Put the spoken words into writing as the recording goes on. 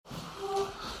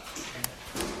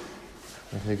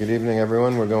Okay, good evening,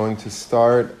 everyone. We're going to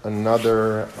start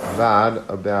another vad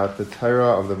about the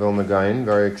Torah of the Vilna Gaon.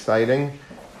 Very exciting.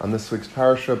 On this week's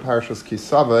parasha, Parshas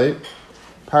Kisavei.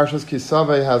 Parshas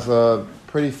Kisavei has a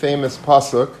pretty famous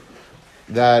pasuk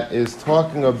that is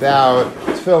talking about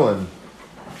tefillin.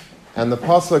 And the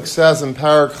pasuk says in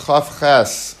Parak Chaf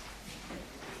Ches,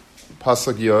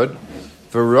 pasuk Yod,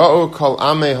 V'ra'u kol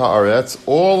amei haaretz,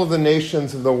 all of the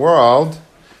nations of the world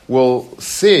will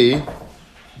see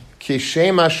Ki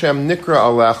Shem Hashem Nikra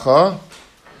Alecha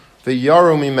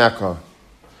V'yaru Mimeka.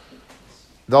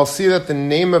 They'll see that the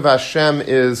name of Hashem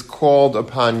is called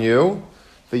upon you,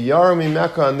 V'yaru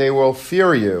Mimeka, and they will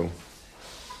fear you.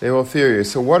 They will fear you.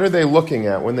 So what are they looking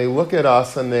at? When they look at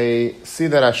us and they see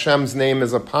that Hashem's name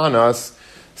is upon us,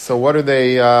 so what are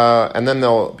they, and then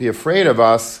they'll be afraid of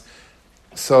us.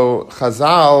 So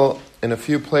Chazal, in a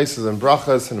few places, in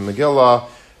Brachas and in Megillah,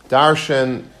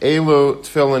 Darshan Elu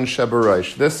Tefillin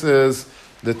Shebaresh. This is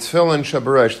the Tefillin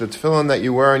Shebaresh, the Tefillin that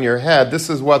you wear on your head. This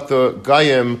is what the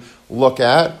Goyim look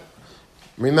at.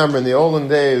 Remember, in the olden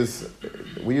days,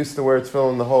 we used to wear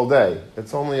Tefillin the whole day.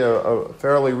 It's only a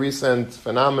fairly recent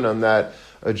phenomenon that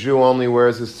a Jew only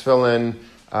wears his Tefillin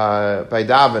by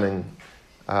davening.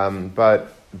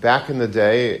 But back in the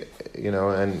day,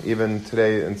 and even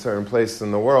today in certain places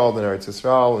in the world, in Eretz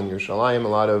Yisrael, in Yerushalayim, a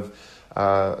lot of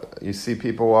you see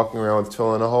people walking around with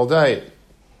tefillin a whole day.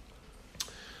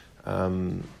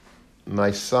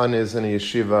 My son is in a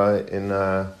yeshiva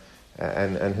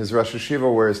and his Rosh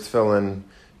Yeshiva wears tefillin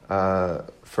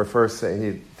for first.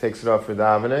 He takes it off for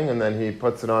davening and then he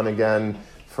puts it on again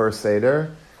for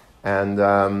Seder.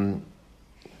 And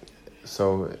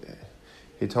so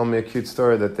he told me a cute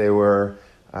story that they were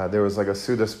there was like a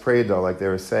Sudas Predo, like they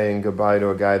were saying goodbye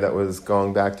to a guy that was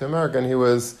going back to America, and he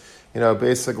was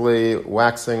basically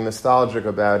waxing nostalgic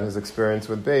about his experience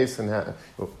with bass and the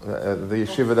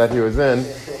yeshiva that he was in.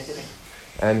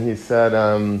 And he said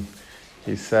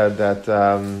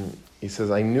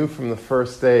I knew from the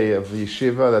first day of the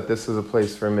yeshiva that this is a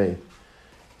place for me. He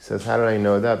says, how did I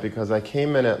know that? Because I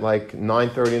came in at like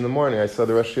 9:30 in the morning. I saw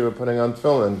the Rosh Yeshiva putting on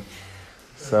tefillin.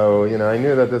 So, I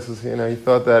knew that this was, he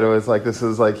thought that it was like, this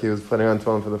is like he was putting on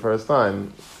tefillin for the first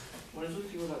time. What is with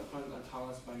people that put a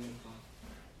talis by mincha?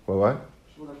 What?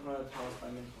 People that put a talis by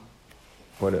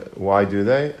mincha. Why do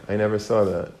they? I never saw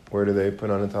that. Where do they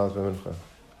put on a talis by mincha?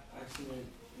 Actually,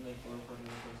 make one person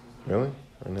in the Really?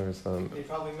 I never saw them. They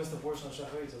probably missed the portion of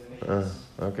Shacharit, so they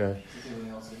make okay.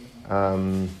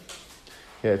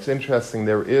 Yeah, it's interesting.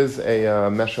 There is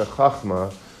a Meshech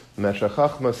Chachma. Meshech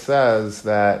Chachma says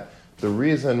that the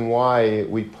reason why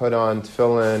we put on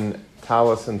tefillin,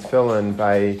 talis and tefillin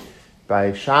by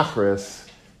Shachris,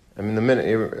 the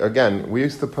minute, again, we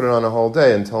used to put it on a whole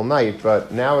day until night,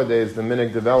 but nowadays the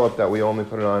minhag developed that we only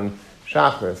put it on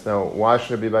Shachris. Now, why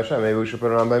should it be by Shachris? Maybe we should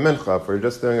put it on by Mincha. If we're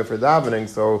just doing it for davening,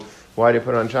 so why do you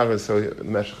put it on Shachris? So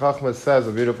Meshech Chachma says,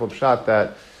 a beautiful pshat,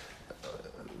 that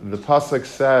the pasuk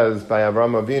says by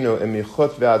Avraham Avinu,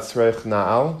 Emichut ve'atzreich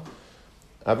na'al.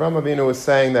 Avraham Avinu was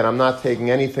saying that I'm not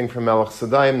taking anything from Melech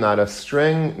Sadaim, not a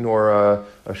string, nor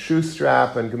a shoe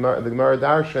strap, and the Gemara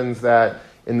darshans that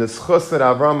in the schus that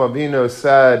Avraham Avinu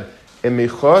said,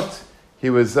 Emichut,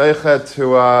 he was zeichet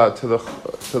to the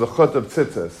chut of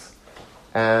tzitzis.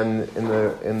 And in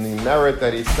the merit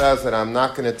that he says that I'm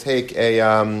not going to take a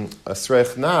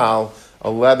sreich na'al,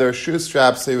 a leather shoe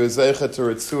strap, so he was zeichet to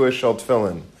ritzua shel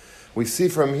tefillin. We see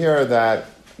from here that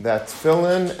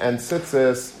tefillin and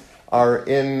tzitzis are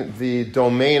in the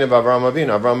domain of Avraham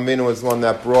Avinu. Avraham Avinu was the one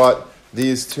that brought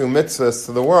these two mitzvahs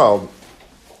to the world.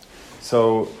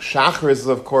 So Shachris is,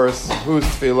 of course, whose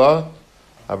tefillah?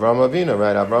 Avraham Avinu,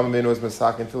 right? Avraham Avinu was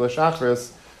Mesakin tefillah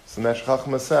Shachris. So Meshech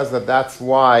Chachma says that's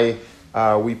why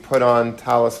we put on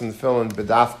talis and tefillin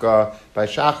bedafka by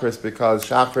Shachris, because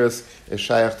Shachris is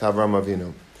Shayach to Avraham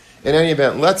Avinu. In any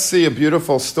event, let's see a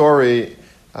beautiful story.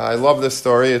 I love this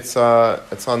story. It's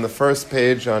on the first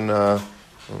page on...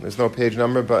 there's no page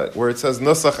number, but where it says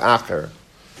Nusach Acher.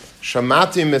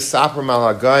 Shamati Misaper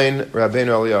Malagain Rabbeinu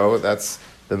Eliyahu, that's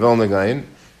the Vilna Gaon.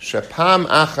 Shepam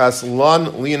Achas Lon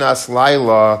Linas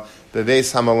Laila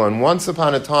Beves Hamalon. Once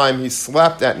upon a time, he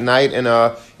slept at night in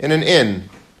an inn.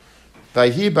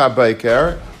 Vayhi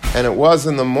Babayker, and it was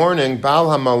in the morning. Bal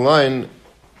Hamalon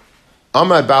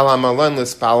Amad Bal Hamalon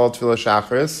Lispalal Tefillah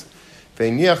Shachris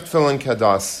Veiniach Tefillin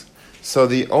Kadas. So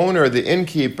the owner, the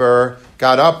innkeeper,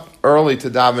 got up early to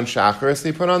daven Shachris,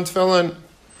 he put on tefillin.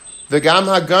 V'gam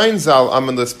ha'gain zal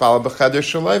amen lispal b'cheder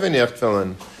shalei v'niach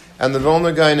tefillin. And the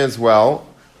Vilna Gaon as well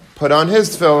put on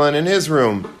his tefillin in his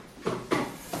room.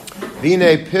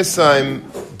 V'nei pisaim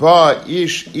ba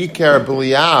ish iker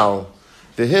b'lial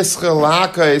The hischil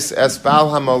hakais es bal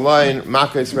hamalayin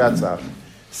makais retzach.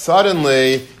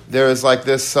 Suddenly, there is like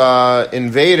this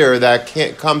invader that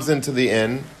comes into the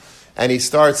inn, and he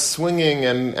starts swinging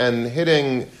and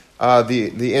hitting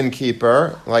the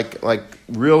innkeeper, like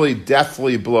really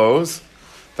deathly blows.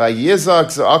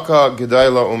 Vayizak za'aka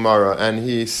gedayla umara, and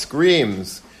he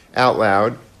screams out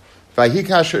loud.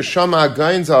 Vayikash shama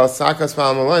gainzal sakas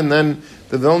v'amalayin. And then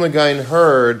the Vilna Gaon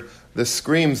heard the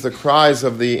screams, the cries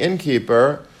of the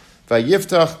innkeeper.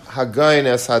 Vayiftach hagain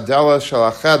es hadela shel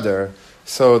hacheder.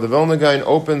 So the Vilna Gaon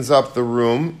opens up the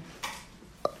room,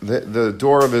 the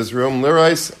door of his room,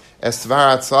 lirais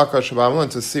estvarat tzaka shabamalan,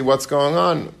 to see what's going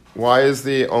on. Why is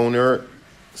the owner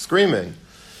screaming?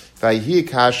 Vayhi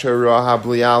kasher roha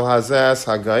blial hazes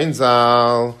hagain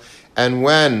zal. And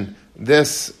when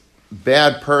this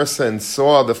bad person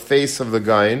saw the face of the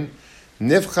Gaon,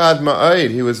 nifchad ma'id,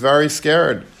 he was very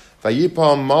scared.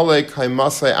 Vayipal malek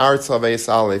haimasai artza veis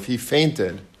alef, he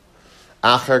fainted.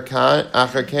 Acher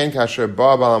ken kasher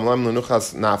ba balam lam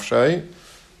lenuchas nafshay,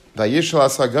 vayishal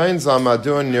asagain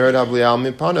zamadun nirad hablial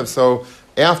mipanav. So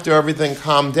after everything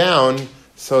calmed down,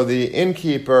 so the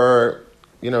innkeeper,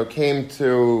 came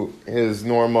to his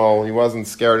normal. He wasn't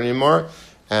scared anymore,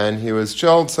 and he was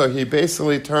chilled. So he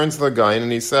basically turns to the guy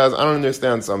and he says, "I don't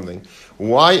understand something.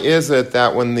 Why is it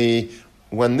that when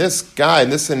this guy,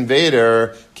 this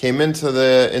invader, came into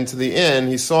the inn,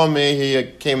 he saw me, he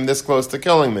came this close to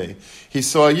killing me. He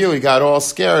saw you, he got all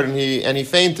scared, and he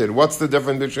fainted. What's the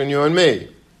difference between you and me?"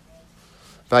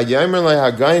 So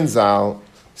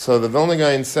the Vilna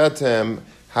Gaon said to him,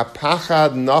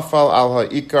 "Hapachad nafal al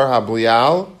ha'ikar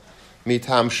hablial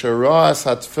mitam sheroas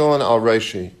hatfilin al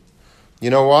reishi." You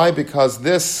know why? Because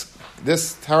this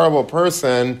terrible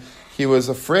person, he was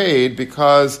afraid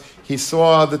because he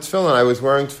saw the tefillin. I was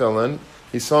wearing tefillin.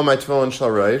 He saw my tefillin shel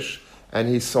reish, and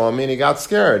he saw me, and he got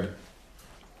scared.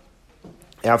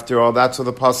 After all, that's what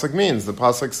the pasuk means. The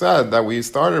pasuk said that we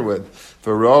started with.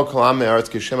 V'ro kalam me'aretz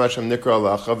kishem Hashem nikra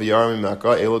lacha v'yarim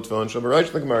mimeka elu tefillin shel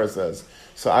reish. The Gemara says.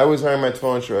 So I was wearing my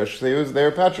tefillin shel reish. They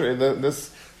were petrified.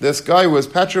 This guy was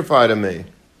petrified of me.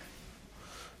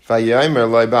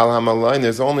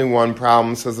 There's only one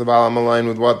problem, says the Baal HaMalayin,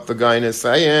 with what the guy is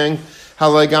saying. I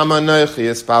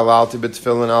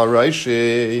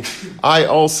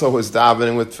also was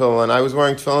davening with tefillin. I was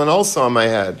wearing tefillin also on my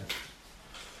head.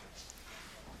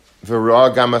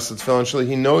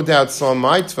 He no doubt saw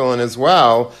my tefillin as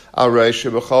well.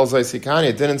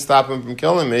 It didn't stop him from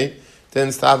killing me.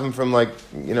 Didn't stop him from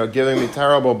giving me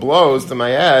terrible blows to my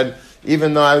head,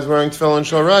 even though I was wearing tefillin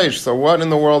shel reish. So what in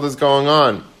the world is going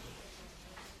on?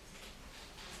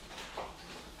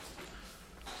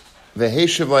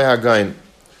 V'heishiv le'hagain.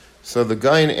 So the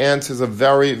Gaon answers a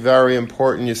very, very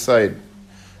important yisaid.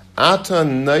 Ata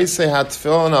naisei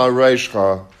hatfilin al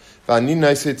reishcha, v'ani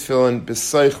naisei tefillin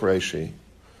b'seich reishi.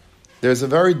 There's a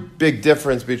very big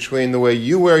difference between the way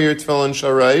you wear your tefillin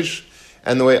shel reish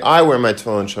and the way I wear my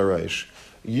tefillin shel reish.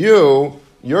 Your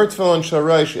tefillin shel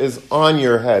reish is on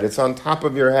your head. It's on top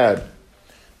of your head.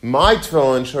 My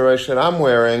tefillin shel reish that I'm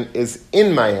wearing is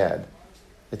in my head.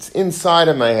 It's inside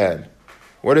of my head.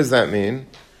 What does that mean?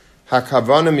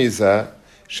 Hakavana mizeh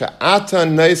she'ata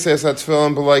neises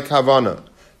hatefillin b'lei kavana.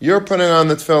 You're putting on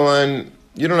the tefillin.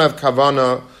 You don't have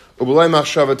kavana. U'b'lei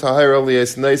machshava tahira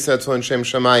li'es neises tefillin shem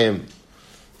shamayim.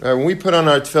 When we put on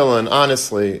our tefillin,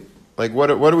 honestly,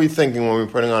 what are we thinking when we're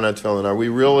putting on our tefillin? Are we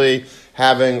really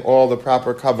having all the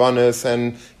proper kavanas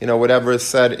and whatever is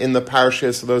said in the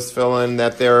parashas of those tefillin,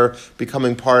 that they're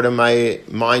becoming part of my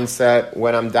mindset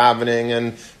when I'm davening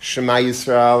and Shema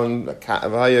Yisrael and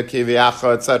V'haya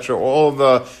Kiviyacha, etc. All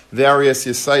the various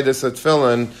yisaitis of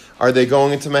tefillin, are they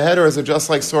going into my head, or is it just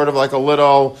sort of like a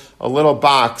little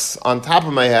box on top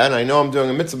of my head? And I know I'm doing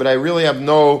a mitzvah, but I really have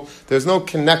there's no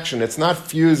connection. It's not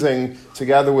fusing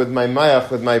together with my mayach,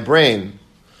 with my brain.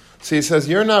 So he says,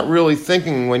 you're not really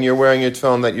thinking when you're wearing your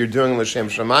tefillin that you're doing l'shem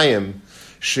shamayim.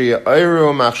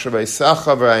 She'ayru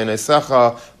machshaveisecha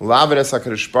v'ayineisecha lavedes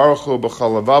HaKadosh Baruch Hu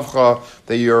b'chol levavcha,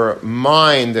 that your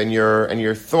mind and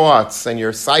your thoughts and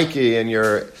your psyche and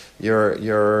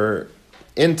your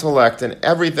intellect and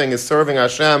everything is serving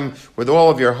Hashem with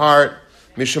all of your heart.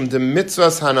 Mishum de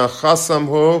mitzvahs hanachasam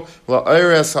hu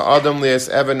la'ayres ha'adam li'es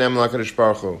evenem l'HaKadosh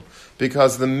Baruch Hu.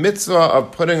 Because the mitzvah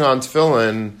of putting on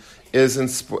tefillin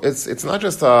it's not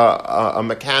just a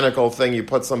mechanical thing. You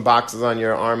put some boxes on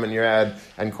your arm and your head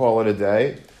and call it a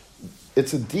day.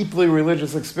 It's a deeply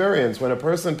religious experience. When a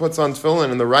person puts on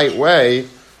tefillin in the right way,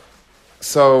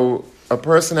 so a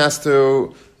person has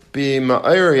to be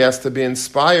ma'ir, he has to be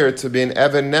inspired to be an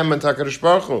even ne'eman HaKadosh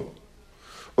Baruch Hu.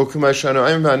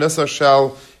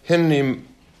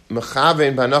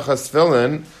 mechavein banachas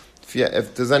tefillin.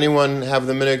 If does anyone have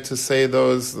the minute to say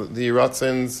the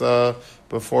ratzins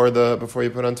before you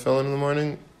put on tefillin in the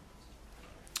morning?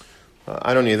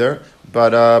 I don't either.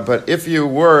 But if you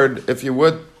would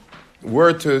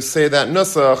to say that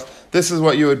nusach, this is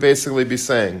what you would basically be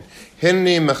saying.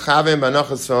 Hinni mechavein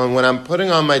banachas tefillin. When I'm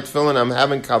putting on my tefillin, I'm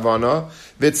having kavana.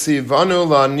 Vitzivanu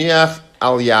la'niach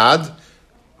al yad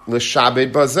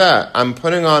l'shabed bazeh. I'm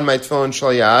putting on my tefillin shal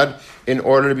yad in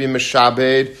order to be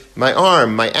meshabed my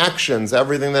arm, my actions,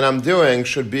 everything that I'm doing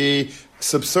should be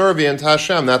subservient to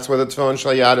Hashem. That's what the tefillin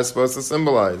shal yad is supposed to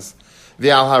symbolize.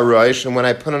 V'al harosh, and when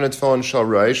I put on a tefillin shal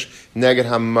rosh, neged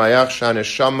hamayach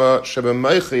shaneshama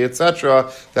shebemaychi,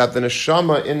 etc., that the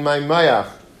neshama in my mayach.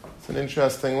 It's an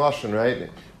interesting lashon, right?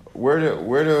 Where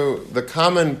do the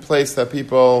common place that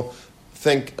people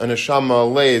think a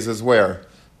neshama lays is where?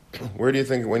 Where do you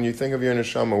think, when you think of your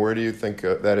neshama, where do you think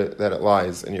that it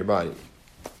lies in your body?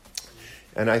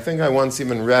 And I think I once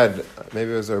even read,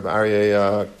 maybe it was Rabbi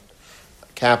Aryeh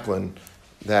Kaplan,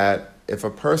 that if a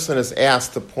person is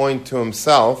asked to point to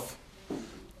himself,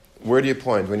 where do you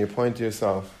point when you point to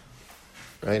yourself?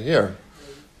 Right here.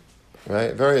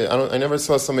 Right? I never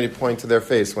saw somebody point to their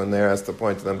face when they're asked to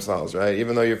point to themselves, right?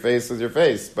 Even though your face is your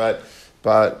face, but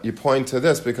you point to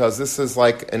this because this is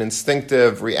like an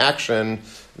instinctive reaction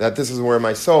that this is where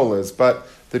my soul is. But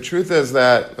the truth is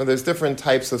that there's different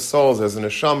types of souls. There's a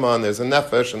neshama, and there's a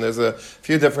nefesh, and there's a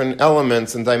few different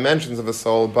elements and dimensions of a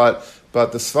soul. But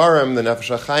the Svarim, the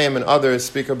Nefesh HaChaim, and others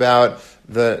speak about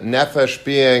the nefesh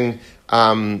being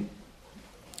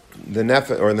the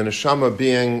neshama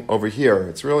being over here.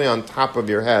 It's really on top of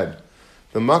your head.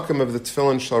 The makam of the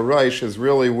tefillin shal rosh is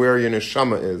really where your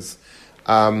neshama is.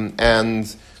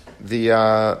 And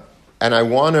I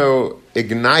want to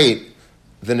ignite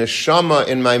the neshama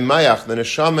in my mayach, the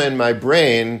neshama in my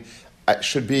brain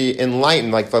should be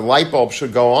enlightened, like the light bulb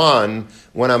should go on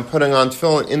when I'm putting on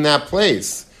tefillin in that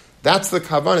place. That's the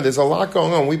kavanah. There's a lot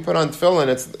going on. We put on tefillin,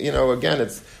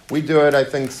 we do it, I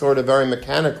think, sort of very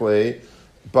mechanically,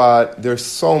 but there's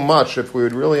so much. If we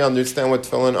would really understand what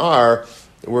tefillin are,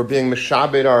 we're being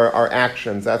meshabed our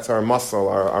actions. That's our muscle,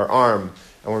 our arm.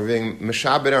 And we're being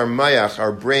meshabed our mayach,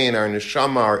 our brain, our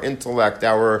neshama, our intellect,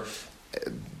 our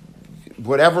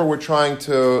whatever we're trying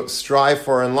to strive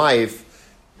for in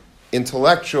life,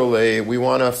 intellectually, we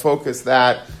want to focus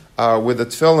that with the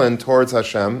tefillin towards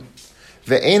Hashem.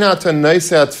 Ve'enata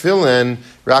noiseh tefillin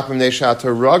rak mipnei she'ata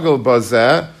ragel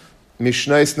bazeh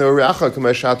mishneis norecha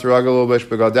k'mei she'ata ragel u'besh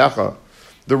begadecha.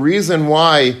 The reason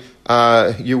why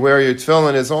you wear your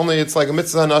tefillin is it's like a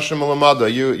mitzvah nashim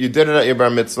ulamada. You did it at your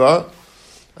bar mitzvah.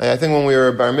 I think when we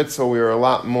were bar mitzvah, we were a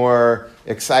lot more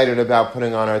excited about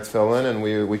putting on our tefillin, and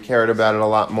we cared about it a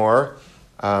lot more.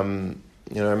 I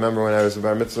remember when I was a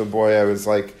bar mitzvah boy, I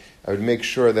would make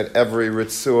sure that every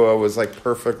ritzua was like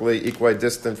perfectly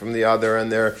equidistant from the other,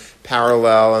 and they're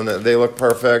parallel, and they look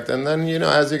perfect. And then,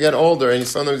 as you get older, and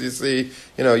sometimes you see,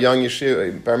 young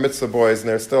yeshiva, bar mitzvah boys, and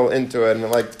they're still into it, and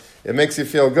it makes you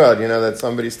feel good, that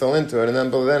somebody's still into it.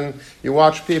 But then you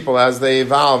watch people as they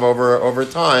evolve over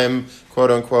time,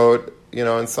 quote unquote,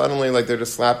 and suddenly they're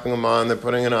just slapping them on, they're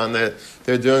putting it on, they're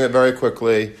doing it very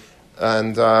quickly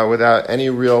and without any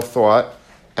real thought.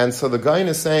 And so the guy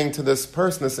is saying to this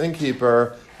person, this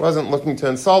innkeeper, wasn't looking to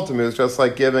insult him. He was just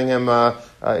like giving him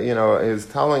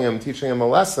teaching him a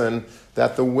lesson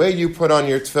that the way you put on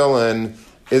your tefillin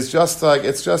is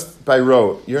it's just by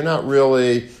rote. You're not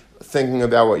really thinking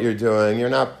about what you're doing. You're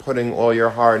not putting all your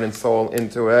heart and soul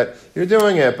into it. You're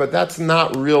doing it, but that's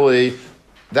not the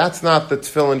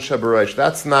tefillin shebarosh.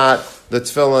 That's not the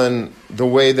tefillin the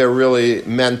way they're really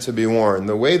meant to be worn.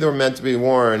 The way they're meant to be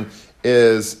worn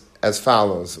is as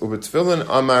follows. Ubetfillin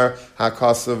amar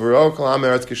hakasav v'ro kol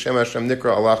ha'meretz kishem Hashem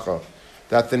nikra alecha.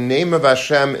 That the name of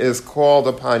Hashem is called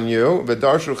upon you.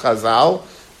 V'darshu chazal,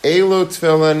 elu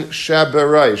tefillin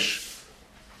shebarosh.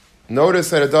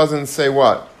 Notice that it doesn't say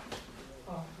what?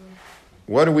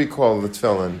 What do we call the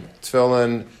tefillin?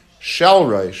 Tefillin shel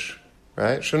rosh.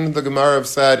 Right? Shouldn't the Gemara have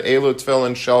said elu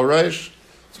tefillin shel rosh?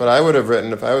 That's what I would have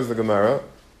written if I was the Gemara.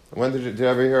 When did you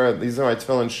ever hear these are my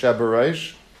tefillin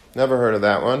shebarosh? Never heard of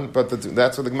that one, but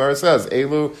that's what the Gemara says.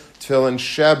 Elu tefillin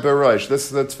shebarosh. This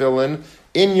is the tefillin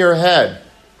in your head.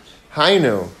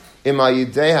 Hainu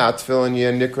imayideha tefillin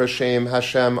yenikra shem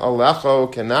Hashem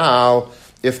alecho kanal.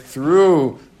 If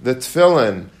through the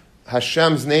tefillin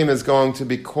Hashem's name is going to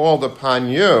be called upon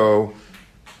you,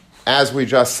 as we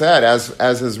just said,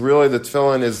 as is really the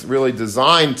tefillin is really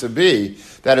designed to be,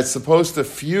 that it's supposed to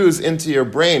fuse into your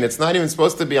brain. It's not even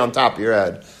supposed to be on top of your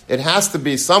head. It has to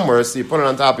be somewhere, so you put it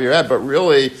on top of your head. But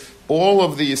really, all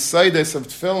of the yisaidis of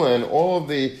tefillin, all of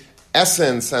the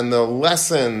essence and the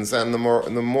lessons and the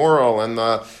moral and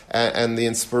the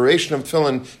inspiration of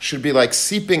tefillin should be like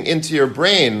seeping into your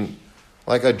brain,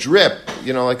 like a drip,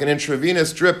 like an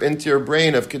intravenous drip into your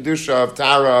brain of kedusha, of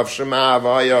tara, of shema, of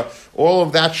aya. All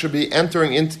of that should be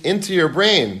entering into your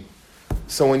brain.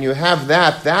 So when you have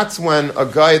that, that's when a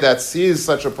guy that sees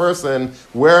such a person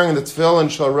wearing the tefillin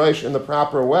shel rosh in the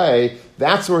proper way,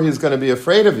 that's where he's going to be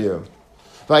afraid of you.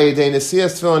 It's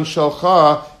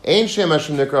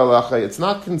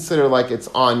not considered like it's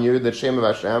on you, the Shem of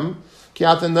Hashem.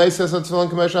 It's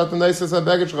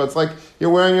like you're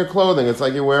wearing your clothing. It's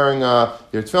like you're wearing your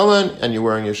tefillin, and you're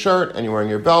wearing your shirt, and you're wearing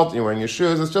your belt, and you're wearing your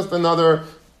shoes. It's just another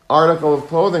article of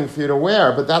clothing for you to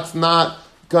wear, but that's not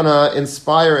going to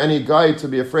inspire any guy to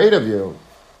be afraid of you.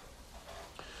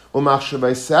 What do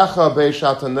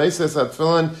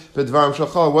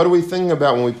we think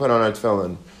about when we put on our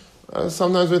tefillin?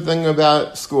 Sometimes we're thinking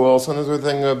about school, sometimes we're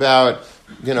thinking about,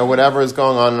 whatever is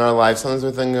going on in our life. Sometimes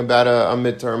we're thinking about a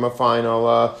midterm, a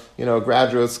final,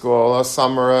 graduate school, a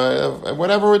summer,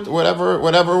 whatever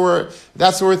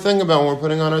that's what we're thinking about when we're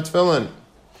putting on our tefillin.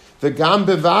 The gam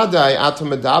bevadai atam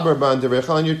medaber ban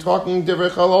derechal, and you're talking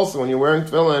derechal also. When you're wearing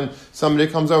tefillin, somebody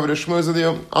comes over to shmooze with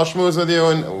you, I'll shmooze with you,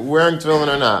 and wearing tefillin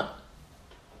or not.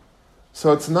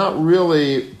 So it's not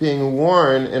really being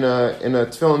worn in a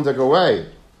tefillin-dik way.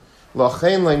 The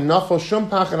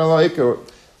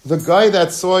guy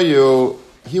that saw you,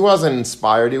 he wasn't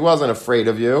inspired, he wasn't afraid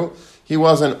of you, he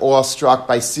wasn't awestruck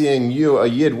by seeing you, a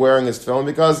yid, wearing his tefillin,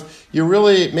 because you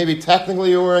really, maybe technically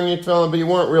you were wearing your tefillin, but you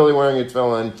weren't really wearing your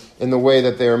tefillin in the way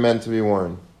that they were meant to be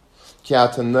worn. It's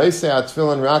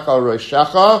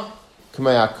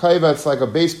like a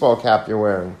baseball cap you're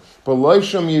wearing. But you're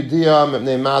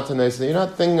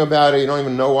not thinking about it, you don't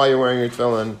even know why you're wearing your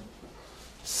tefillin.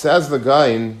 Says the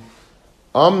guy,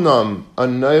 Amnam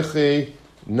anochi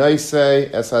noisei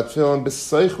es hatfilin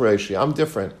b'seich reishi. I'm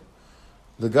different.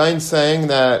 The guy saying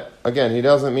that, again, he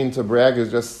doesn't mean to brag, he's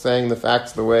just saying the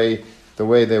facts the way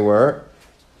they were.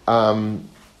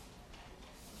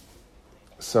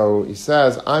 So he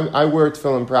says, I wear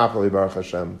tefillin properly, Baruch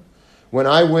Hashem. When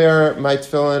I wear my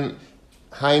tefillin,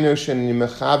 hainush and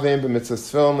nimechavim b'mitzvah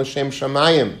tefillin l'shem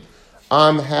shamayim,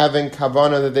 I'm having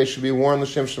kavanah that they should be worn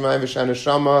l'shem shamayim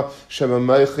v'shaneshama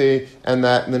shebamoichi, and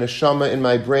that the neshama in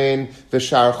my brain,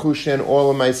 v'sharchushin, all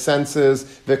of my senses,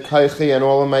 v'kaichi, and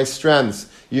all of my strengths,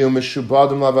 you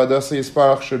mishubadim lavadosa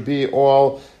yisparach, should be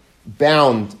all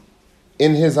bound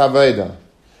in his avodah.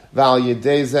 Val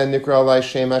yedei zeh nikra alai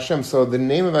shem Hashem. So the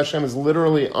name of Hashem is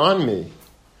literally on me.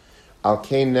 Al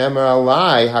kein nemer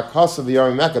alai hakasav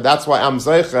v'yarim mekah. That's why I'm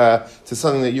zeicha to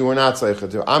something that you were not zeicha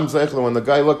to. I'm zeicha. When the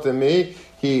guy looked at me,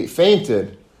 he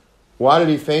fainted. Why did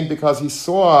he faint? Because he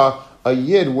saw a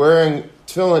yid wearing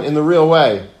tefillin in the real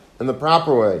way, in the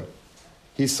proper way.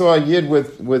 He saw a yid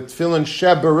with tefillin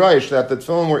sheb b'rosh, that the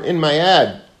tefillin were in my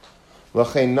head.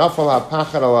 L'chein nafal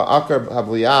ha'pachad ala akar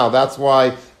hablial. That's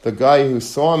why the guy who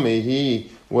saw me, he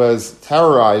was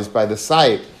terrorized by the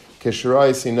sight. When he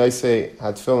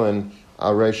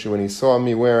saw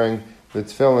me wearing the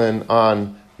tefillin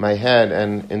on my head,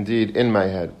 and indeed in my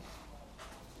head.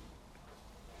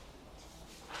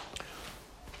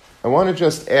 I want to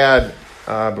just add,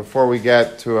 before we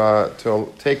get to a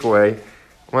takeaway,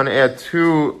 I want to add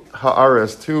two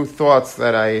thoughts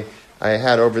that I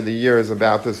had over the years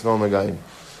about this Vilna Gaon.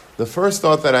 The first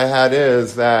thought that I had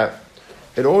is that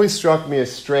it always struck me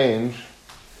as strange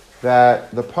that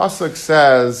the pasuk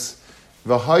says,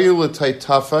 "V'hayu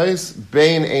l'taitafes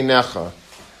bein einecha."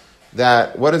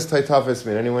 That, what does taitafes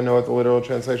mean? Anyone know what the literal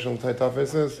translation of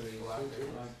taitafes is?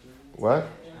 What?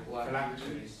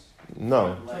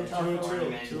 No.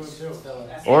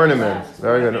 Ornament.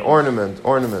 Very good. An ornament.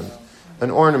 An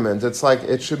ornament. It's like,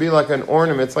 it should be like an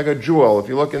ornament. It's like a jewel. If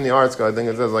you look in the arts guide, I think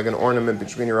it says like an ornament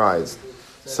between your eyes.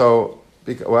 So,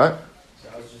 what?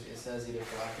 It says either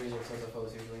phylacteries or it says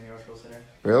opposed usually in the Rosh Center.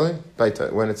 Really?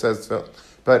 When it says tefillin.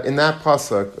 But in that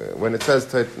pasuk, when it says,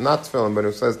 not tefillin, but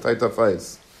it says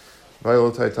taitafes.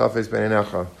 Vayol taitafes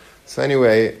beinecha. So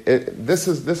anyway, this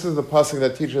is the pasuk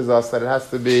that teaches us that it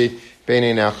has to be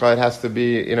beinecha. It has to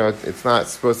be, it's not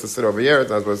supposed to sit over here.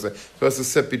 It's not supposed to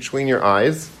sit between your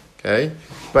eyes. Okay?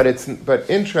 But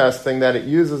interesting that it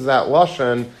uses that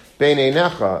lashon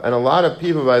beinecha. And a lot of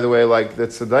people, by the way, like the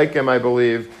tzaddikim, I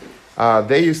believe,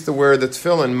 they used to wear the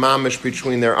tefillin mamish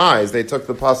between their eyes. They took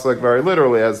the pasuk very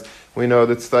literally, as we know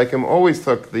that tzaddikim always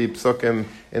took the psukim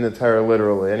in the Torah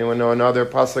literally. Anyone know another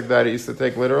pasuk that it used to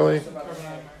take literally?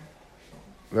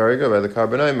 Very good. By the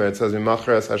Karbanaimer, it says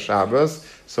Mimachras HaShabbos.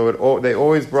 So they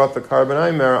always brought the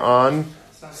Karbanaimer on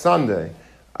Sunday.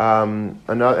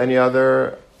 Any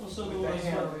other? Also the one with the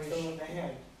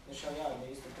hand.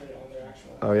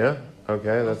 Oh yeah?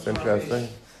 Okay, that's interesting.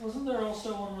 Wasn't there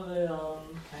also one where they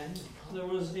there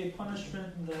was a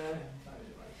punishment that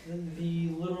the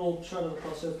literal shot of the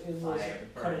pasuk it was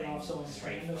cutting off someone's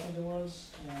hand, I think it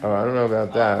was. Oh, I don't know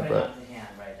about that, but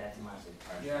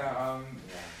Yeah.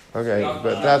 okay,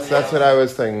 but that's what I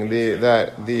was thinking.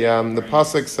 The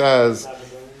pasuk says.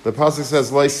 The pasuk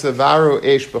says, "Lo sevaru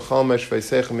eish b'chomesh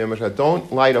v'seichem yom."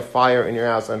 Don't light a fire in your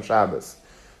house on Shabbos.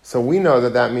 So we know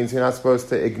that means you're not supposed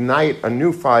to ignite a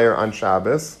new fire on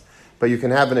Shabbos, but you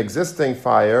can have an existing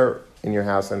fire in your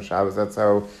house on Shabbos. That's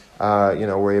how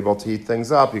we're able to heat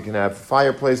things up. You can have a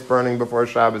fireplace burning before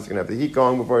Shabbos. You can have the heat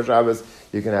going before Shabbos.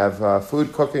 You can have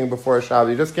food cooking before Shabbos.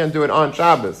 You just can't do it on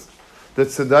Shabbos. The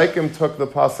tzedaikim took the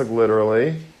pasuk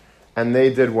literally. And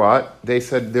they did what? They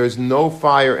said, there's no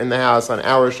fire in the house on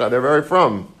our Shabbos. They're very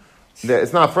from.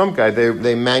 It's not from guy.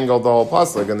 They mangled the whole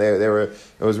pasuk, and it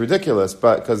was ridiculous,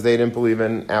 but because they didn't believe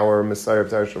in our Messiah of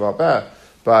Torah Shabbat Peh.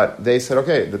 But they said,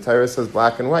 okay, the Torah says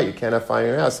black and white. You can't have fire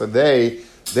in your house. So they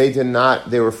did not.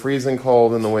 They were freezing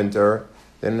cold in the winter.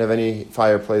 They didn't have any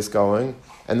fireplace going,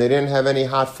 and they didn't have any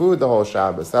hot food the whole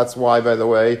Shabbos. That's why, by the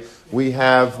way, we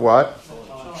have what?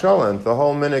 Cholent. The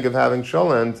whole minhag of having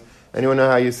cholent. Anyone know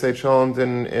how you say cholent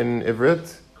in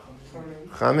Ivrit?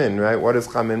 Chamin, right? What does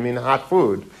chamin mean? Hot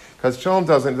food. Because cholent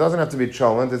doesn't have to be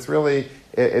cholent. It's really,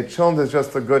 cholent is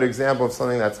just a good example of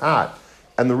something that's hot.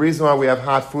 And the reason why we have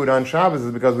hot food on Shabbos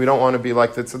is because we don't want to be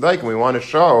like the tzedaikim. We want to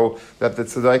show that the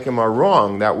tzedaikim are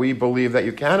wrong, that we believe that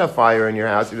you can have fire in your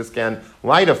house, you just can't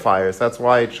light a fire. So that's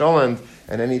why cholent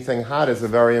and anything hot is a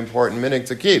very important minhag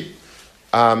to keep.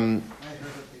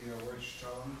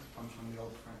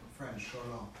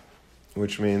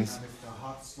 Which means?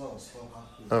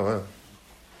 Oh, wow.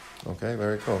 Okay,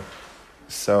 very cool.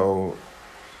 So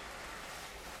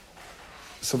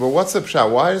but what's the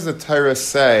pshat? Why does the Torah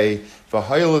say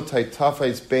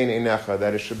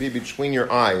that it should be between your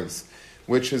eyes?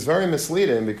 Which is very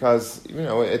misleading because,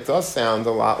 it does sound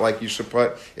a lot like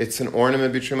it's an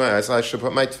ornament between my eyes. So I should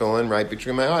put my tefillin right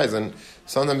between my eyes. And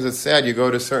sometimes it's sad, you go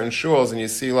to certain shuls and you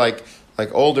see like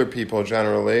older people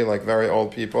generally, like very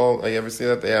old people, you ever see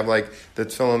that? They have like the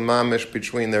tefillin mamish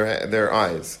between their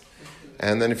eyes.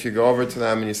 And then if you go over to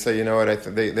them and you say, you know what,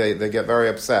 they get very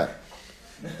upset.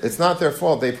 It's not their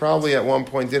fault. They probably at one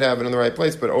point did have it in the right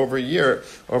place, but over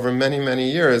many, many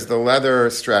years, the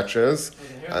leather stretches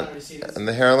and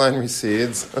the hairline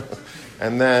recedes.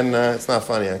 And then, it's not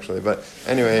funny actually, but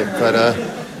anyway,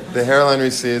 the hairline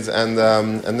recedes and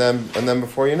then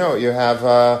before you know it, you have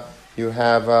the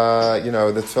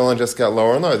tefillin just get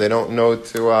lower and lower. They don't know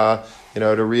to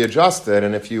readjust it.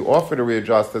 And if you offer to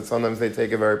readjust it, sometimes they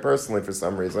take it very personally for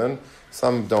some reason.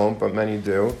 Some don't, but many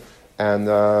do. And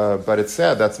but it's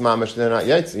sad. That's mamash. They're not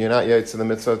yaitz. You're not yaitz to the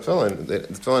mitzvah of tefillin. The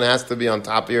tefillin has to be on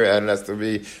top of your head. It has to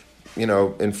be,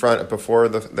 in front before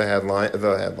the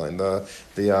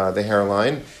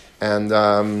hairline.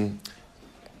 And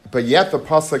but yet the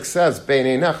pasuk says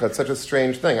beinei necha. It's such a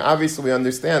strange thing. Obviously, we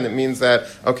understand it means that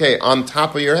on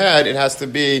top of your head, it has to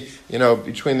be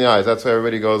between the eyes. That's why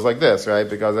everybody goes like this, right?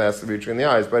 Because it has to be between the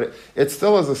eyes. But it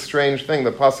still is a strange thing.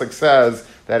 The pasuk says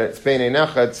that it's beinei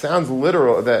necha. It sounds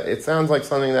literal. That it sounds like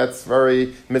something that's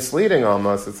very misleading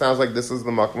almost. It sounds like this is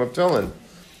the makom of tefillin.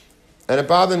 And it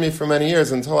bothered me for many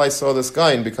years until I saw this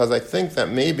guy, because I think that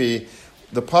maybe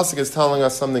the pasuk is telling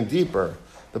us something deeper.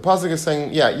 The pasuk is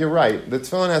saying, yeah, you're right. The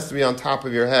tefillin has to be on top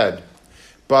of your head,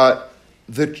 but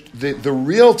the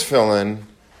real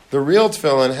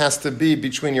tefillin has to be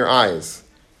between your eyes.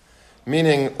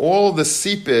 Meaning, all the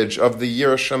seepage of the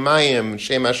Yirah Shamayim,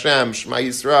 Shem Hashem, Shema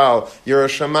Yisrael, Yirah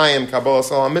Shamayim, Kabbalah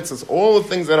Salam Mitzvahs, all the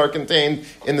things that are contained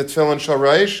in the tefillin Shel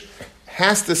Reish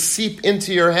has to seep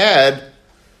into your head,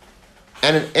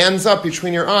 and it ends up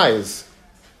between your eyes.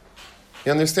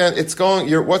 You understand?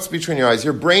 What's between your eyes?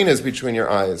 Your brain is between your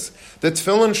eyes. The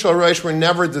tefillin Shel Reish were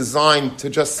never designed to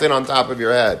just sit on top of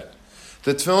your head.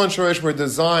 The tefillin Shel Reish were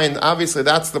designed, obviously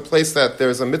that's the place that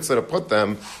there's a mitzvah to put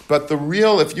them, but the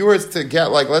real, if you were to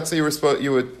get, let's say you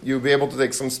would be able to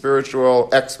take some spiritual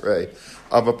x-ray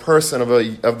of a person, of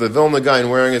the Vilna guy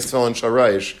wearing his tefillin Shel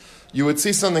Reish, you would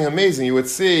see something amazing. You would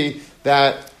see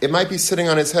that it might be sitting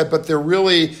on his head, but they're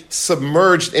really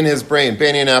submerged in his brain,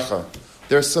 beinei necha.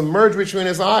 They're submerged between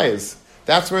his eyes.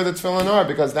 That's where the tefillin are,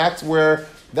 because that's what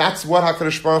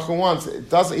HaKadosh Baruch Hu wants.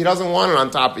 He doesn't want it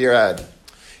on top of your head.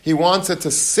 He wants it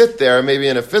to sit there, maybe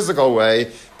in a physical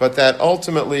way, but that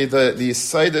ultimately the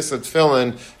seidus of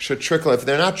tefillin should trickle. If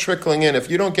they're not trickling in, if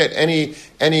you don't get any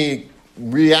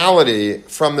reality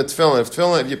from the tefillin,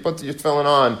 if you put your tefillin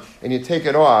on and you take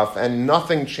it off and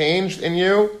nothing changed in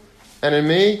you and in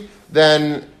me,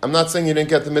 then I'm not saying you didn't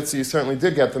get the mitzvah. You certainly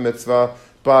did get the mitzvah,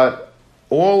 but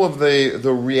all of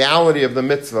the reality of the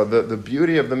mitzvah, the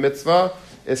beauty of the mitzvah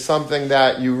is something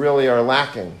that you really are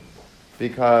lacking.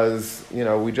 Because,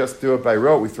 we just do it by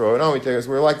rote, we throw it on, we take it.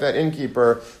 So we're like that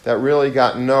innkeeper that really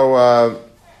got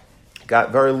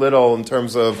very little in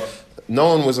terms of,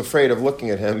 no one was afraid of looking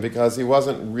at him because he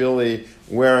wasn't really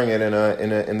wearing it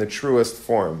in the truest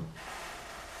form.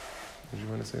 Did you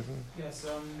want to say something? Yes,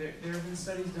 there have been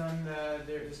studies done.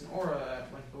 There's an aura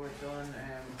when people wear tefillin,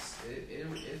 and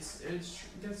it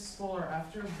gets fuller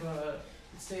after, but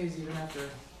it stays even after.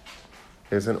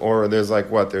 There's an aura. There's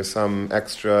there's some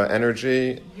extra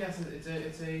energy. Yes, it's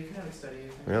a kinetic study.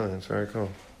 Really, that's very cool.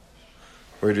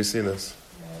 Where did you see this?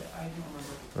 I don't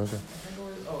remember. Okay. I think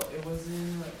it was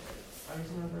in. I don't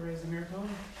remember. Is Amir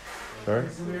Cohen? Sorry.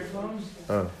 Is Amir Cohen?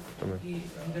 Oh, He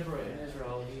did write in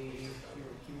Israel. He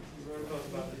wrote a book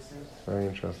about these things. very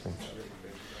interesting.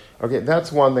 Okay,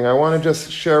 that's one thing I want to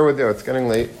just share with you. It's getting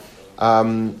late. I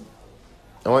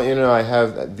want you to know I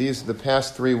have the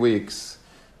past 3 weeks.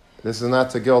 This is not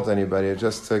to guilt anybody, it's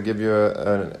just to give you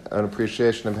an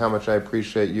appreciation of how much I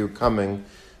appreciate you coming.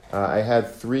 I had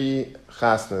 3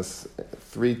 chasnas,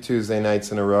 3 Tuesday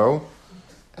nights in a row,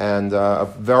 and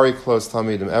a very close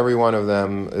talmidim. Every one of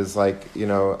them is I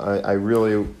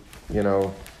really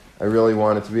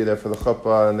wanted to be there for the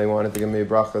chuppah, and they wanted to give me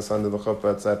brachas under the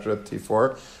chuppah, etc.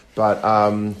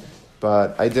 T4,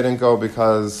 but I didn't go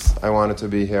because I wanted to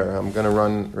be here. I'm going to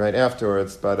run right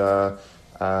afterwards, but I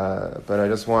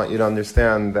just want you to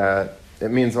understand that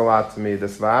it means a lot to me,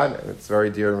 this Vad. It's very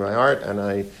dear to my heart, and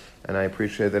I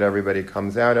appreciate that everybody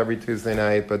comes out every Tuesday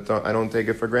night, but I don't take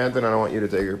it for granted, and I don't want you to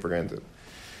take it for granted.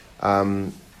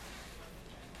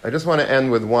 I just want to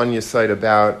end with one yesod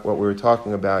about what we were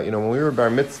talking about. When we were bar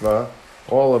mitzvah,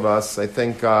 all of us, I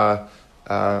think,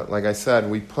 like I said,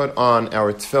 we put on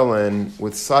our tefillin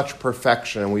with such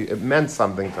perfection. It meant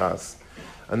something to us.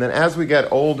 And then as we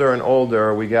get older and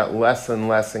older, we get less and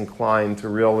less inclined to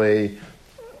really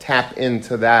tap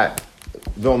into that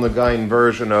Vilna Gaon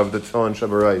version of the Tefillin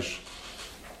Shabarash.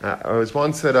 I was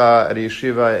once at a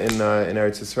yeshiva in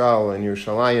Eretz Yisrael, in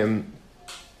Yerushalayim,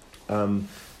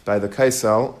 by the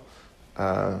Kaisel.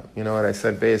 You know what, I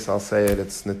said base, I'll say it,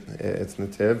 it's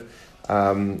Nativ.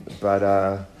 And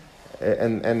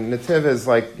Nativ is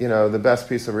the best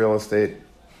piece of real estate,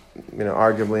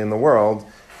 arguably in the world,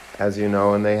 as you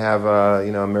know, and they have a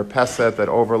mirpeset that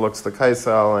overlooks the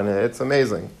Kaisel, and it's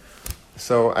amazing.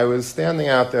 So I was standing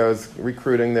out there, I was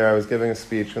recruiting there, I was giving a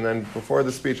speech, and then before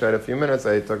the speech I had a few minutes,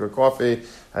 I took a coffee,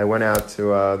 I went out to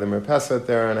the mirpeset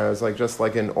there, and I was just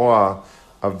in awe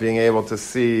of being able to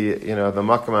see, the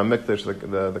Makam HaMikdash,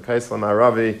 the Kaisel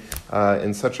Ma'aravi,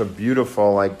 in such a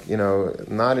beautiful, you're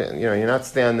not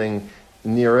standing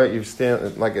near it, you stand,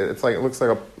 it looks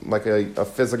like a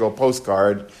physical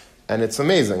postcard. And it's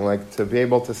amazing, to be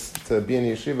able to be in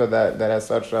yeshiva that has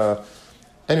such a...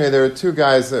 Anyway, there were 2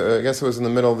 guys, I guess it was in the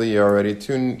middle of the year already,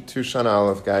 two Shana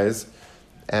Aleph guys,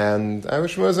 and I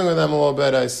was schmoozing with them a little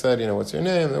bit. I said, what's your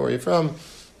name? Where are you from?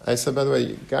 I said, by the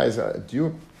way, guys,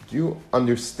 do you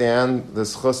understand the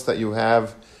zchus that you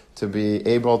have to be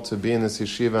able to be in this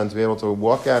yeshiva and to be able to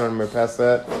walk out on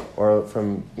mirpeset or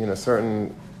from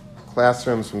certain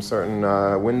classrooms, from certain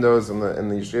windows in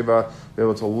the yeshiva, be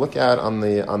able to look out on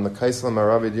the Kaisel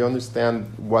Ma'aravi? Do you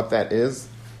understand what that is?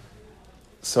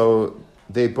 So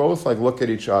they both look at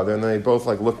each other, and then they both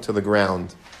look to the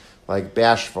ground,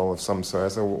 bashful of some sort. I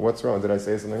said, what's wrong? Did I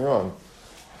say something wrong?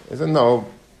 He said, no.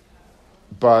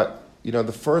 But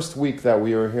the first week that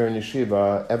we were here in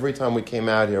yeshiva, every time we came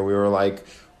out here, we were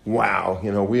wow,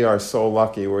 we are so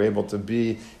lucky. We're able to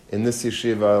be in this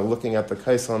yeshiva, looking at the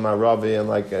Kaisel Ma'aravi, and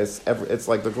it's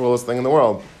like the coolest thing in the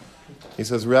world. He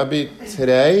says, Rebbe,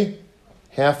 today,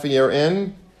 half a year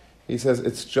in, he says,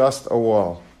 it's just a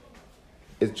wall.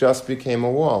 It just became a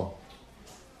wall.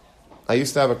 I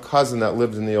used to have a cousin that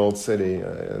lived in the old city,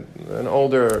 an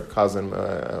older cousin,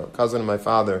 a cousin of my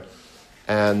father,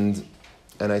 and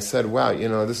I said, wow,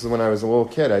 this is when I was a little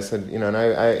kid. I said, and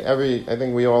I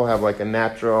think we all have a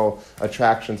natural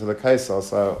attraction to the Kaisel.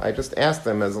 So I just asked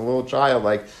him as a little child,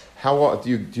 how do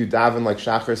you daven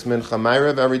Shachris Mincha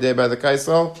Ma'ariv every day by the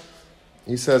Kaisel?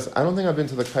 He says, I don't think I've been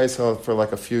to the Kaisel for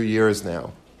a few years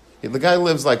now. The guy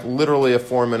lives literally a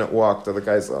 4-minute walk to the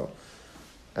Kaisel.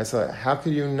 I said, how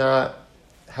could you not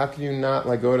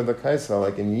go to the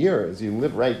Kaisel in years? You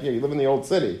live right here. You live in the old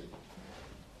city.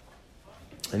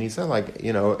 And he said,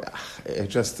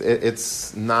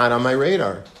 it's not on my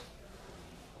radar.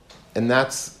 And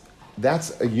that's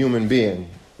a human being.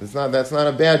 That's not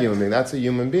a bad human being. That's a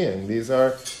human being.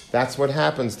 That's what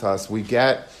happens to us. We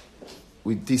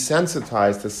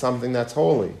desensitize to something that's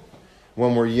holy.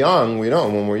 when we're young, we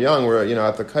don't. When we're young, we're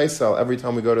at the kaisel. Every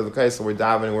time we go to the kaisel, we're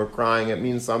davening, we're crying. It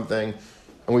means something,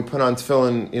 and we put on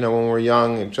tefillin. When we're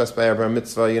young, just by our bar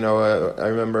mitzvah. I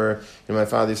remember my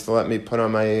father used to let me put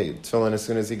on my tefillin as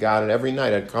soon as he got it. Every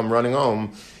night, I'd come running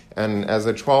home, and as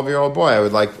a 12-year-old boy, I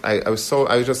was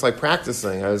just like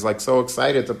practicing. I was like so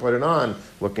excited to put it on,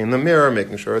 looking in the mirror,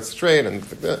 making sure it's straight, and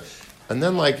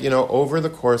then over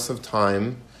the course of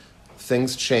time,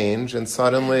 things change, and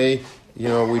suddenly.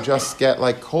 We just get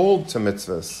like cold to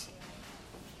mitzvahs.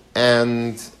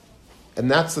 And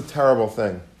that's a terrible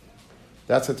thing.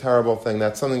 That's a terrible thing.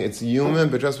 That's something, it's human,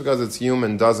 but just because it's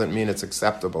human doesn't mean it's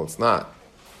acceptable. It's not.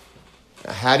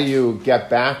 How do you get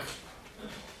back?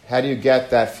 How do you get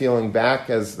that feeling back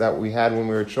as that we had when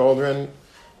we were children?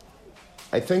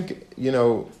 I think,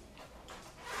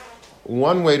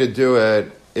 one way to do it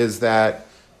is that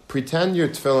pretend your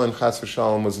tefillin chas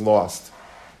v'shalom was lost.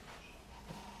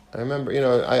 I remember,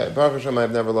 Baruch Hashem,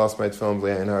 I've never lost my tefillin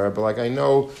b'li ein hara, but I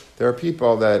know there are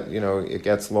people that, it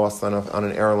gets lost on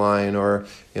an airline or,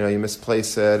 you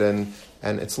misplace it and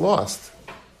it's lost.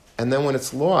 And then when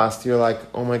it's lost, you're like,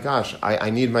 oh my gosh, I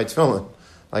need my tefillin.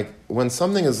 Like, when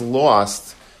something is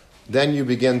lost, then you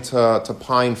begin to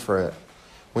pine for it.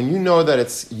 When you know that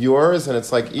it's yours and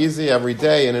it's easy every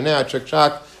day, in and out,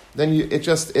 chak, then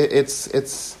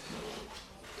it's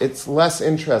less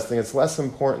interesting, it's less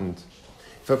important.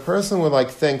 If a person would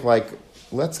think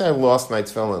let's say I lost my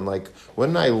tefillin,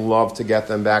 wouldn't I love to get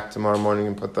them back tomorrow morning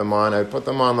and put them on? I'd put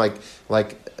them on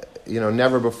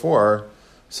never before.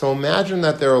 So imagine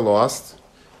that they're lost,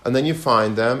 and then you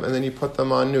find them, and then you put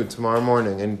them on new tomorrow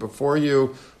morning. And before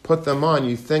you put them on,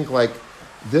 you think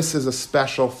this is a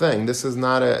special thing. It's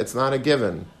not a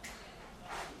given.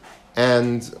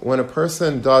 And when a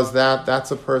person does that, that's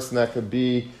a person that could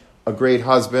be a great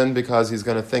husband because he's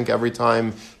going to think every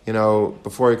time,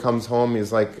 before he comes home,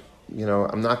 he's like,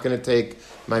 I'm not going to take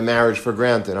my marriage for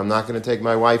granted. I'm not going to take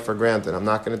my wife for granted. I'm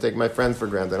not going to take my friends for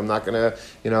granted. I'm not going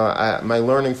to, my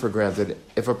learning for granted.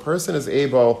 If a person is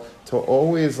able to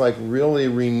always really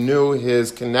renew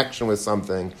his connection with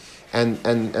something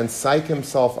and psych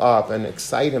himself up and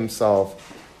excite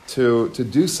himself to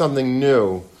do something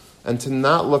new, and to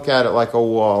not look at it like a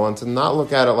wall, and to not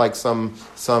look at it like some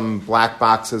black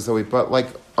boxes but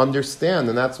understand,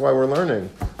 and that's why we're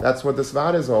learning. That's what this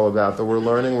Vada is all about, that we're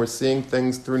learning, we're seeing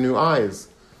things through new eyes.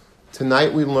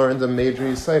 Tonight we learned a major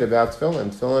insight about tefillin.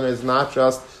 Tefillin is not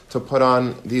just to put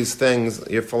on these things,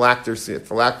 your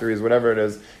phylacteries, whatever it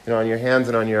is, on your hands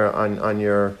and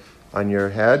on your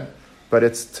head, but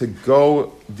it's to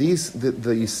go, the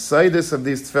insights of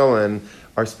these tefillin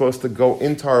are supposed to go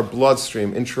into our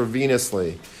bloodstream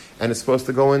intravenously, and it's supposed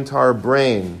to go into our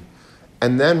brain.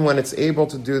 And then when it's able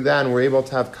to do that, and we're able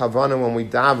to have kavanah when we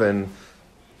daven,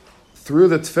 through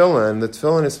the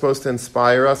tefillin is supposed to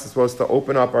inspire us, it's supposed to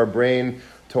open up our brain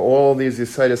to all these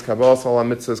yisaitis, kabbalas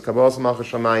olam mitzvahs, kabbalas malchus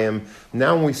shamayim.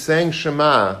 Now when we sang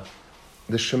Shema,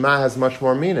 the Shema has much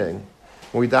more meaning.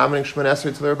 When we davening Shemona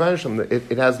Esrei to the Rebbeinu Shalom,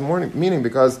 it has more meaning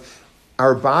because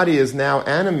our body is now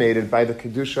animated by the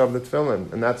kedusha of the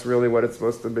tefillin, and that's really what it's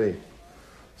supposed to be.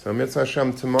 So Mitzvah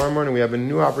Hashem, tomorrow morning we have a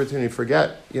new opportunity.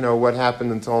 Forget, what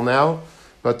happened until now,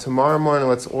 but tomorrow morning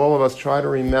let's all of us try to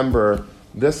remember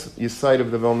this yesite of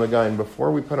the Vilna Gaon.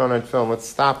 Before we put on our tefillin, let's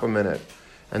stop a minute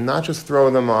and not just throw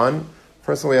them on.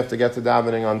 First of all, we have to get to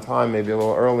davening on time, maybe a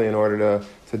little early in order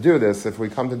to do this. If we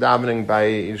come to davening by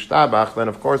Yishtabach, then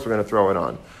of course we're going to throw it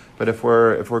on. But if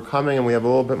we're coming and we have a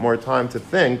little bit more time to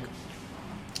think,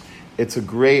 it's a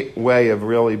great way of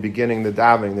really beginning the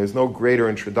davening. There's no greater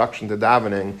introduction to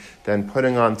davening than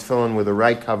putting on tefillin with the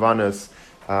right kavanas,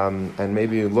 and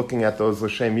maybe looking at those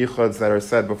l'shem yichuds that are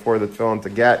said before the tefillin to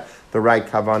get the right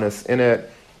kavanas in it.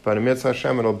 But in Mitzvah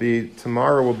Hashem,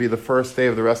 tomorrow will be the first day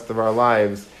of the rest of our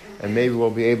lives, and maybe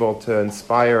we'll be able to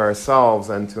inspire ourselves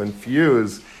and to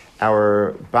infuse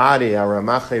our body, our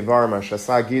Ramachei Varma,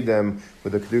 Shasa Gidem,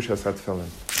 with the Kedushas HaTefillin.